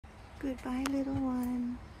Goodbye, little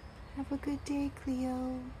one. Have a good day,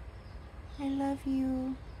 Cleo. I love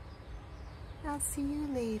you. I'll see you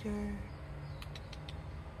later.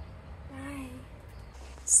 Bye.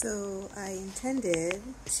 So I intended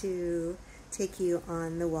to take you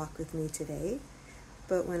on the walk with me today,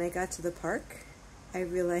 but when I got to the park, I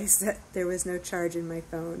realized that there was no charge in my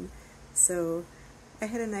phone. So I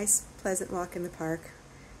had a nice, pleasant walk in the park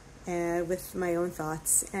with my own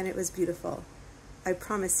thoughts, and it was beautiful. I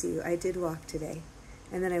promise you, I did walk today,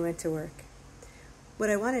 and then I went to work.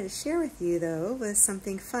 What I wanted to share with you, though, was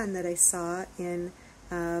something fun that I saw in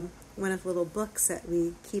one of the little books that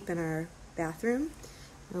we keep in our bathroom.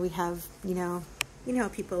 We have, you know how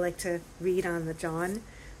people like to read on the John,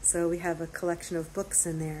 so we have a collection of books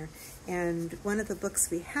in there. And one of the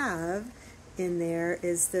books we have in there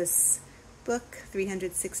is this book,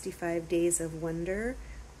 365 Days of Wonder,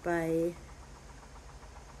 by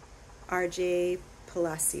R.J.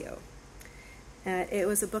 Palacio. It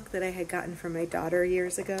was a book that I had gotten from my daughter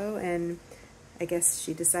years ago, and I guess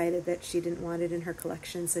she decided that she didn't want it in her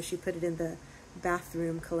collection, so she put it in the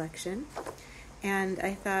bathroom collection. And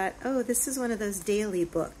I thought, oh, this is one of those daily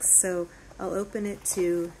books, so I'll open it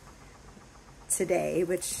to today,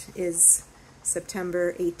 which is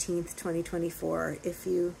September 18th, 2024, if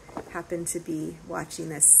you happen to be watching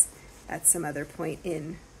this at some other point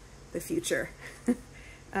in the future.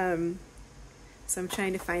 So I'm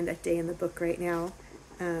trying to find that day in the book right now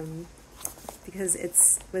because it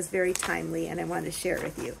was very timely and I wanted to share it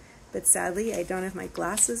with you. But sadly, I don't have my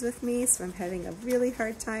glasses with me, so I'm having a really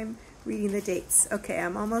hard time reading the dates. Okay,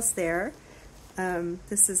 I'm almost there.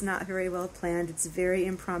 This is not very well planned. It's very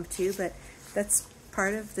impromptu, but that's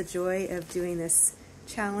part of the joy of doing this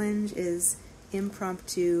challenge is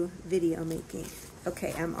impromptu video making.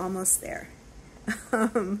 Okay, I'm almost there.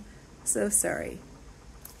 So sorry.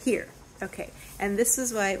 Here. Okay, and this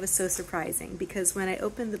is why it was so surprising, because when I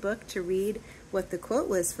opened the book to read what the quote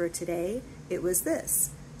was for today, it was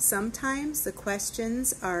this: sometimes the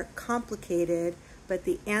questions are complicated, but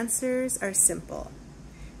the answers are simple.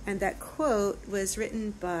 And that quote was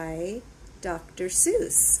written by Dr.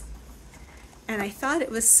 Seuss. And I thought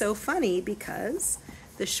it was so funny because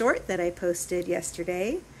the short that I posted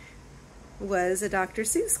yesterday was a Dr.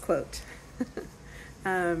 Seuss quote.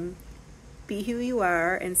 Be who you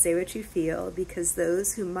are and say what you feel, because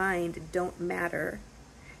those who mind don't matter,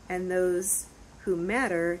 and those who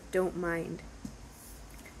matter don't mind.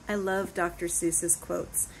 I love Dr. Seuss's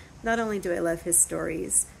quotes. Not only do I love his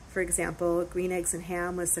stories, for example, Green Eggs and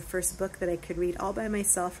Ham was the first book that I could read all by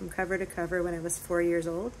myself from cover to cover when I was 4 years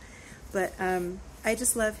old, but I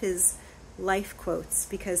just love his life quotes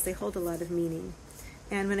because they hold a lot of meaning.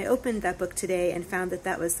 And when I opened that book today and found that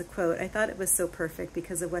that was the quote, I thought it was so perfect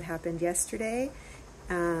because of what happened yesterday,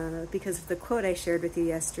 because of the quote I shared with you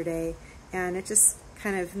yesterday, and it just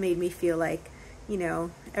kind of made me feel like, you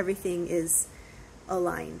know, everything is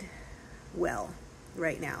aligned well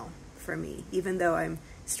right now for me. Even though I'm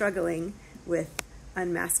struggling with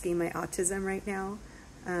unmasking my autism right now,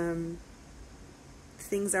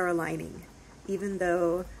 things are aligning. Even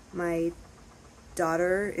though my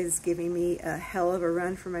daughter is giving me a hell of a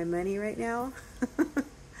run for my money right now,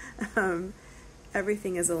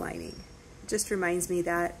 everything is aligning. It just reminds me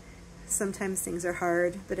that sometimes things are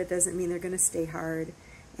hard, but it doesn't mean they're going to stay hard,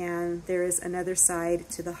 and there is another side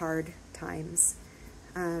to the hard times.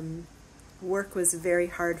 Work was very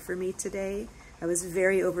hard for me today. I was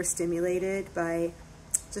very overstimulated by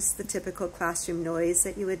just the typical classroom noise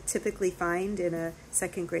that you would typically find in a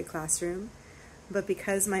second grade classroom. But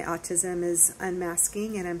because my autism is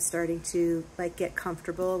unmasking and I'm starting to get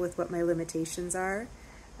comfortable with what my limitations are,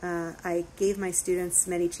 I gave my students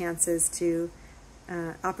many chances to,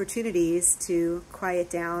 opportunities to quiet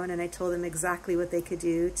down, and I told them exactly what they could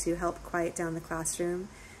do to help quiet down the classroom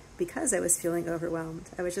because I was feeling overwhelmed.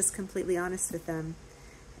 I was just completely honest with them.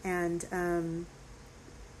 And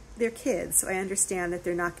they're kids, so I understand that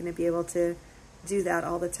they're not going to be able to do that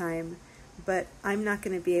all the time, but I'm not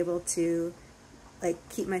going to be able to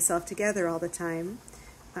keep myself together all the time.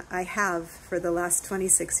 I have for the last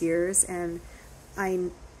 26 years, and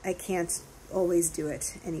I can't always do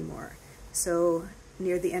it anymore. So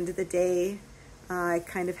near the end of the day, I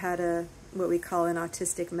kind of had what we call an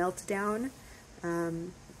autistic meltdown.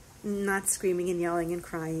 Not screaming and yelling and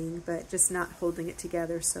crying, but just not holding it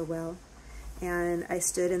together so well. And I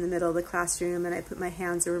stood in the middle of the classroom and I put my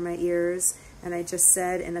hands over my ears and I just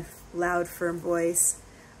said in a loud, firm voice,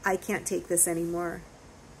 I can't take this anymore.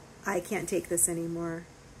 I can't take this anymore.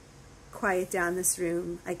 Quiet down this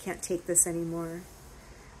room. I can't take this anymore.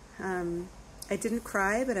 I didn't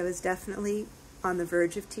cry, but I was definitely on the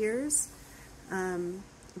verge of tears.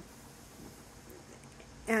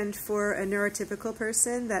 And for a neurotypical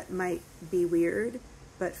person, that might be weird,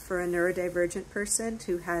 but for a neurodivergent person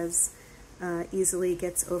who has easily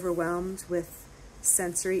gets overwhelmed with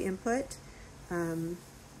sensory input,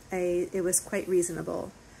 it was quite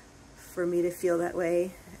reasonable for me to feel that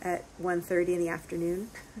way at 1:30 in the afternoon.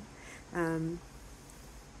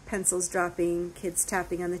 Pencils dropping, kids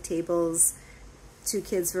tapping on the tables, 2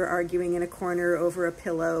 kids were arguing in a corner over a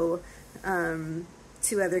pillow,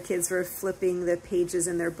 2 other kids were flipping the pages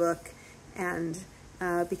in their book, and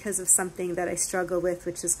because of something that I struggle with,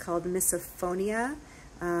 which is called misophonia,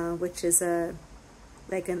 which is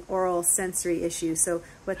like an oral sensory issue. So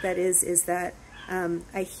what that is that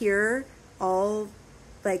I hear all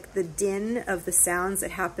like the din of the sounds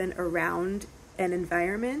that happen around an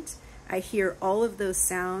environment. I hear all of those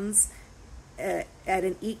sounds at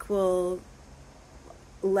an equal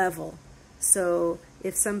level. So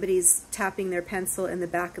if somebody's tapping their pencil in the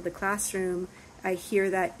back of the classroom, I hear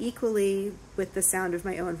that equally with the sound of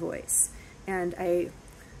my own voice. And I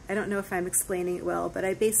don't know if I'm explaining it well, but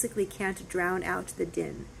I basically can't drown out the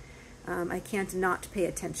din. I can't not pay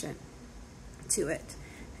attention to it.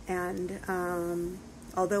 And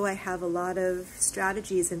although I have a lot of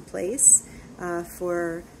strategies in place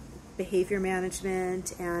for behavior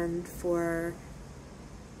management and for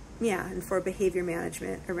behavior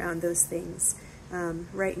management around those things,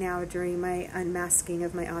 right now during my unmasking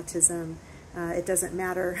of my autism, it doesn't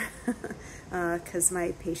matter because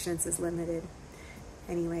my patience is limited.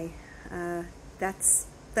 Anyway, that's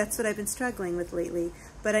what I've been struggling with lately.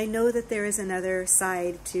 But I know that there is another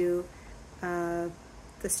side to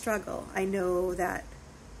the struggle. I know that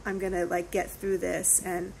I'm gonna like get through this,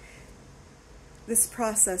 and this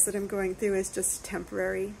process that I'm going through is just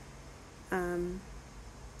temporary. And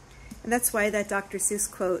that's why that Dr. Seuss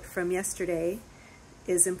quote from yesterday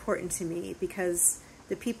is important to me, because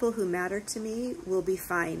the people who matter to me will be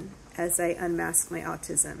fine as I unmask my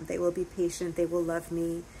autism. They will be patient, they will love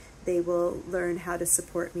me, they will learn how to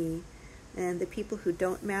support me. And the people who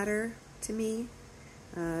don't matter to me,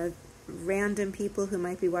 random people who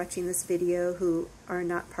might be watching this video who are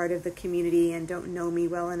not part of the community and don't know me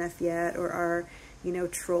well enough yet, or are, you know,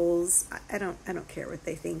 trolls, I don't care what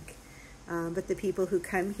they think. But the people who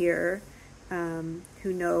come here,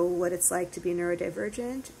 who know what it's like to be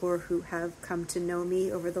neurodivergent, or who have come to know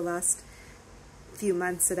me over the last few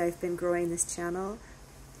months that I've been growing this channel,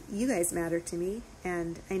 you guys matter to me,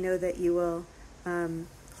 and I know that you will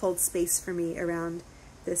hold space for me around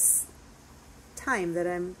this time that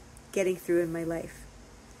I'm getting through in my life.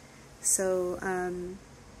 So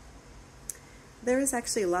there is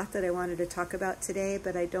actually a lot that I wanted to talk about today,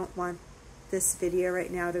 but I don't want this video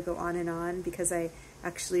right now to go on, because I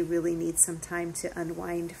actually really need some time to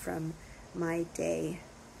unwind from my day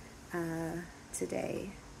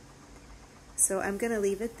today. So I'm going to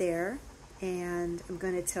leave it there, and I'm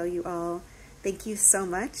going to tell you all thank you so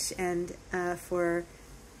much and for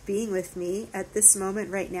being with me. At this moment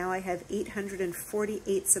right now I have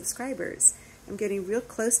 848 subscribers. I'm getting real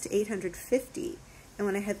close to 850, and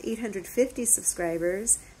when I have 850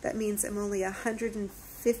 subscribers, that means I'm only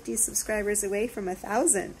 150 subscribers away from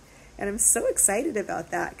 1,000, and I'm so excited about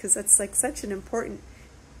that because that's like such an important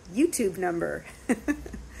YouTube number.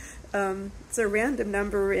 It's a random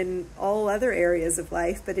number in all other areas of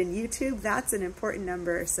life, but in YouTube, that's an important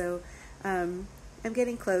number. So I'm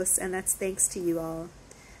getting close, and that's thanks to you all.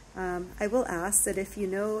 I will ask that if you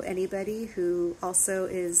know anybody who also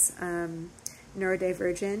is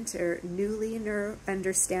neurodivergent or newly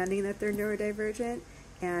understanding that they're neurodivergent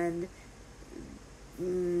and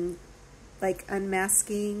like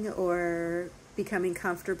unmasking or becoming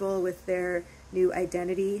comfortable with their new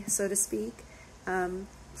identity, so to speak,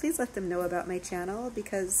 please let them know about my channel,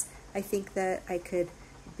 because I think that I could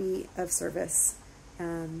be of service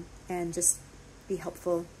and just be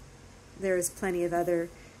helpful. There's plenty of other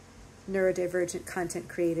neurodivergent content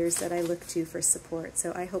creators that I look to for support,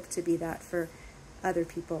 so I hope to be that for other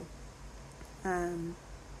people.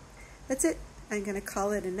 That's it. I'm going to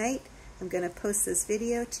call it a night. I'm going to post this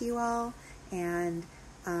video to you all, and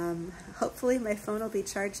hopefully my phone will be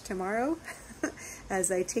charged tomorrow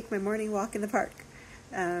as I take my morning walk in the park.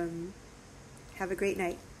 Have a great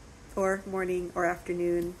night, or morning, or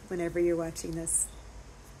afternoon, whenever you're watching this.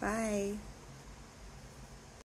 Bye.